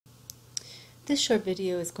This short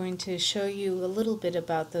video is going to show you a little bit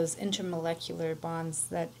about those intermolecular bonds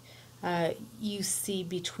that you see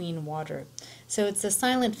between water. So it's a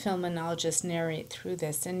silent film and I'll just narrate through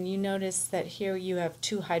this. And you notice that here you have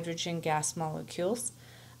two hydrogen gas molecules.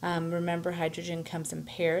 Remember, hydrogen comes in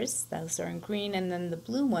pairs, those are in green, and then the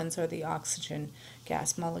blue ones are the oxygen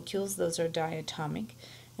gas molecules, those are diatomic.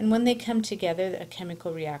 And when they come together, a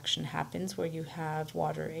chemical reaction happens where you have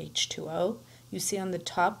water H2O. You see on the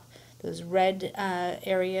top, those red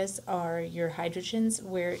areas are your hydrogens,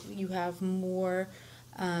 where you have more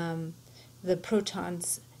the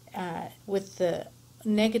protons with the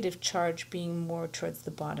negative charge being more towards the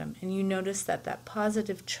bottom. And you notice that that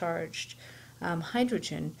positive charged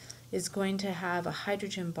hydrogen is going to have a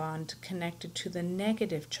hydrogen bond connected to the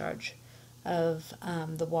negative charge of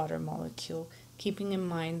the water molecule, keeping in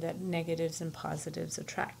mind that negatives and positives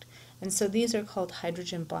attract. And so these are called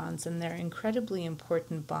hydrogen bonds, and they're incredibly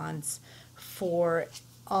important bonds for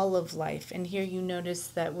all of life. And here you notice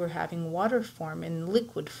that we're having water form in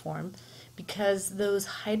liquid form because those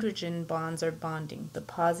hydrogen bonds are bonding, the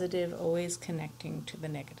positive always connecting to the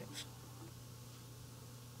negative.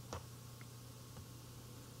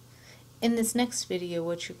 In this next video,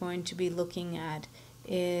 what you're going to be looking at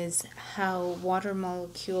is how water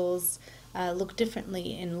molecules look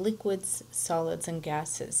differently in liquids, solids, and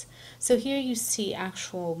gases. So here you see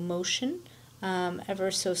actual motion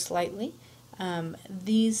ever so slightly.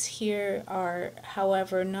 These here are,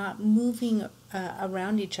 however, not moving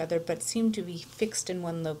around each other, but seem to be fixed in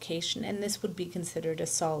one location, and this would be considered a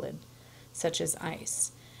solid, such as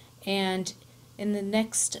ice. And in the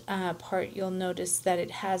next part, you'll notice that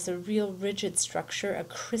it has a real rigid structure, a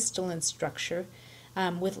crystalline structure,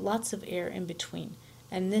 with lots of air in between.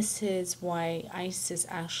 And this is why ice is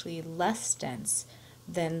actually less dense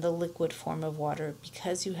than the liquid form of water,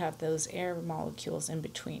 because you have those air molecules in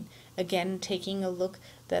between. Again, taking a look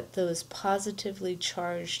that those positively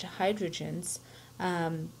charged hydrogens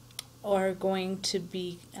are going to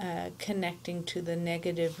be connecting to the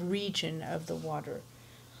negative region of the water,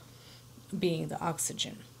 being the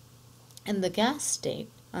oxygen. In the gas state,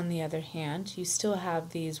 on the other hand, you still have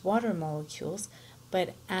these water molecules,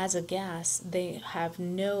 but as a gas, they have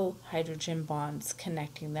no hydrogen bonds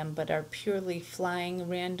connecting them, but are purely flying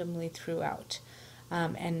randomly throughout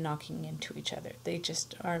and knocking into each other. They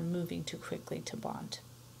just are moving too quickly to bond.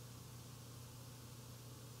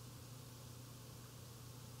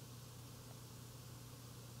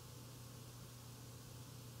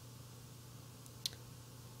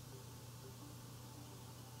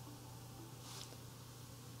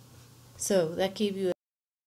 So that gave you